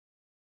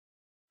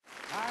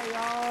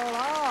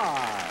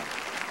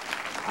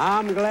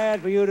I'm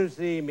glad for you to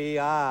see me.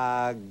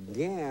 I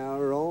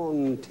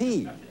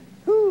guarantee.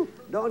 Whew,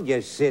 don't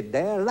just sit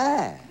there,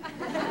 laugh.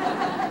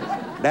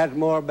 That's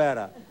more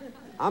better.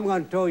 I'm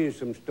going to tell you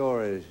some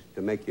stories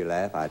to make you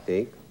laugh, I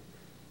think.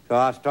 So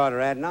I'll start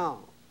right now.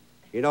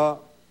 You know,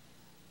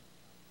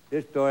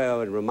 this story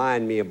would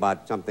remind me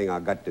about something I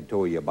got to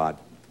tell you about.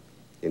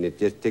 And it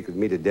just tickles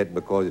me to death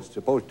because it's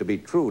supposed to be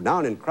true.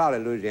 Down in Crowley,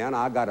 Louisiana,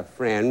 I got a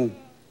friend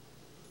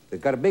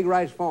that's got a big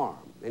rice farm.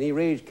 And he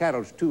raised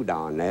cattle, too,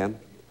 down there.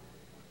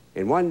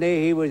 And one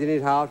day he was in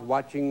his house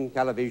watching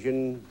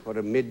television for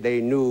the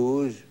midday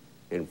news.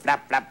 And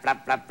flap, flap,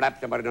 flap, flap, flap,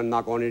 somebody done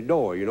knock on his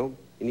door, you know.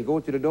 And he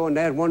goes to the door, and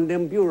there's one of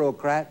them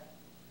bureaucrats.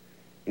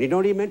 And he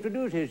don't even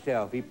introduce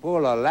himself. He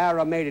pulled a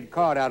laminated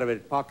card out of his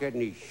pocket,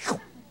 and he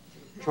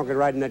chunk it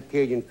right in that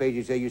Cajun face.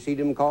 He said, "You see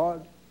them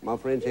cards?" My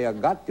friend said, "I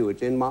got to.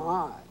 It's in my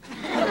eye."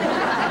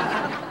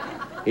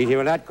 He said,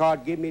 "Well, that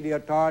card give me the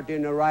authority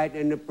and the right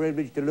and the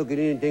privilege to look at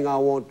anything I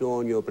want to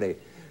on your place.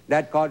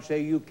 That card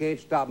say you can't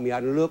stop me. I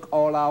can look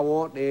all I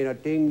want. There ain't a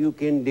thing you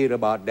can do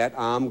about that.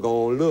 I'm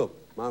going to look."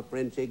 My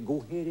friend said,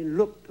 "Go ahead and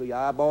look till your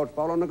eyeballs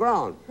fall on the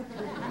ground.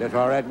 That's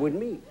all right with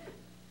me."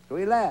 So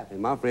he laughed,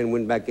 and my friend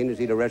went back in to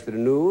see the rest of the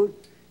news.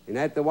 And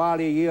after a while,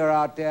 he hear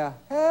out there,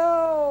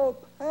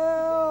 "Help,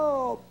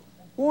 help,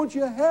 won't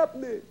you help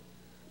me?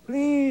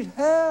 Please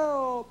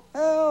help,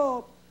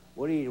 help."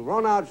 Well, he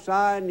run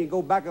outside, and he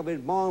go back of his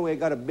barn where he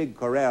got a big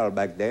corral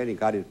back there, and he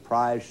got his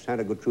prize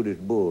Santa Gertrudis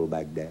bull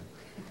back there.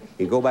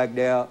 He go back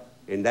there,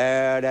 and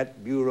there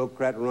that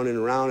bureaucrat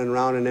running round and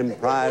round in them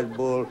prize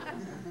bull,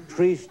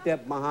 3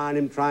 steps behind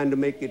him, trying to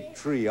make it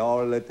 3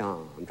 all the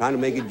time, trying to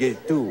make it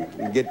just 2.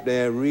 He get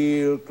there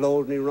real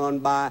close, and he run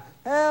by,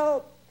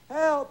 "Help,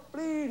 help,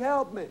 please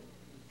help me.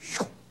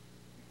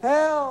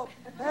 Help,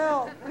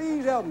 help,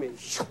 please help me."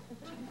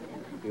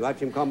 You watch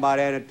him come by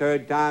there the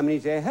 3rd time, and he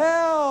say,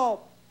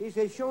 "Help!" He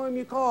said, "Show him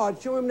your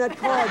card. Show him that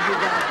card you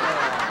got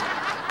there."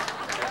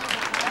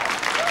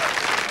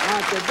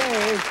 Not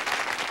today.